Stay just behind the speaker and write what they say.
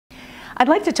I'd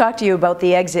like to talk to you about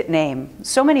the exit name.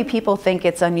 So many people think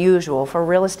it's unusual for a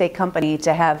real estate company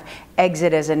to have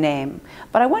exit as a name,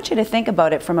 but I want you to think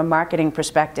about it from a marketing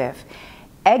perspective.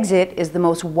 Exit is the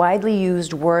most widely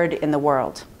used word in the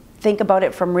world. Think about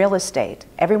it from real estate.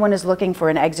 Everyone is looking for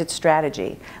an exit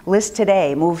strategy. List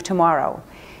today, move tomorrow.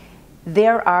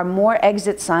 There are more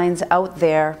exit signs out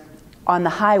there on the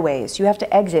highways. You have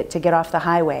to exit to get off the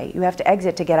highway. You have to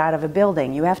exit to get out of a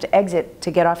building. You have to exit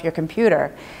to get off your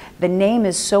computer. The name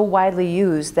is so widely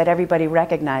used that everybody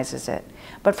recognizes it.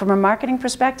 But from a marketing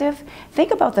perspective,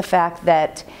 think about the fact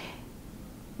that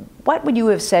what would you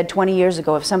have said 20 years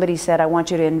ago if somebody said, I want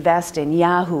you to invest in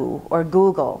Yahoo or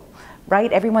Google?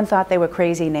 Right? Everyone thought they were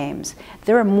crazy names.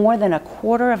 There are more than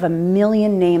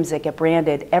 250,000 names that get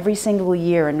branded every single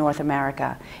year in North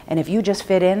America. And if you just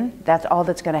fit in, that's all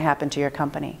that's going to happen to your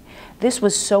company. This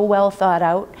was so well thought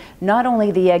out, not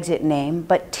only the exit name,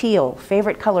 but teal,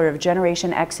 favorite color of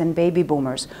Generation X and baby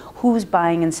boomers. Who's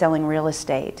buying and selling real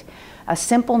estate? A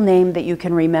simple name that you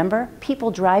can remember.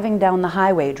 People driving down the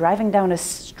highway, driving down a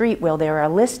street where there are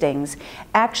listings,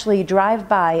 actually drive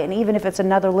by, and even if it's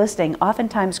another listing,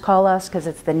 oftentimes call us because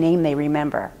it's the name they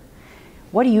remember.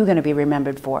 What are you going to be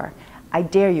remembered for? I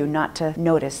dare you not to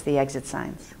notice the exit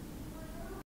signs.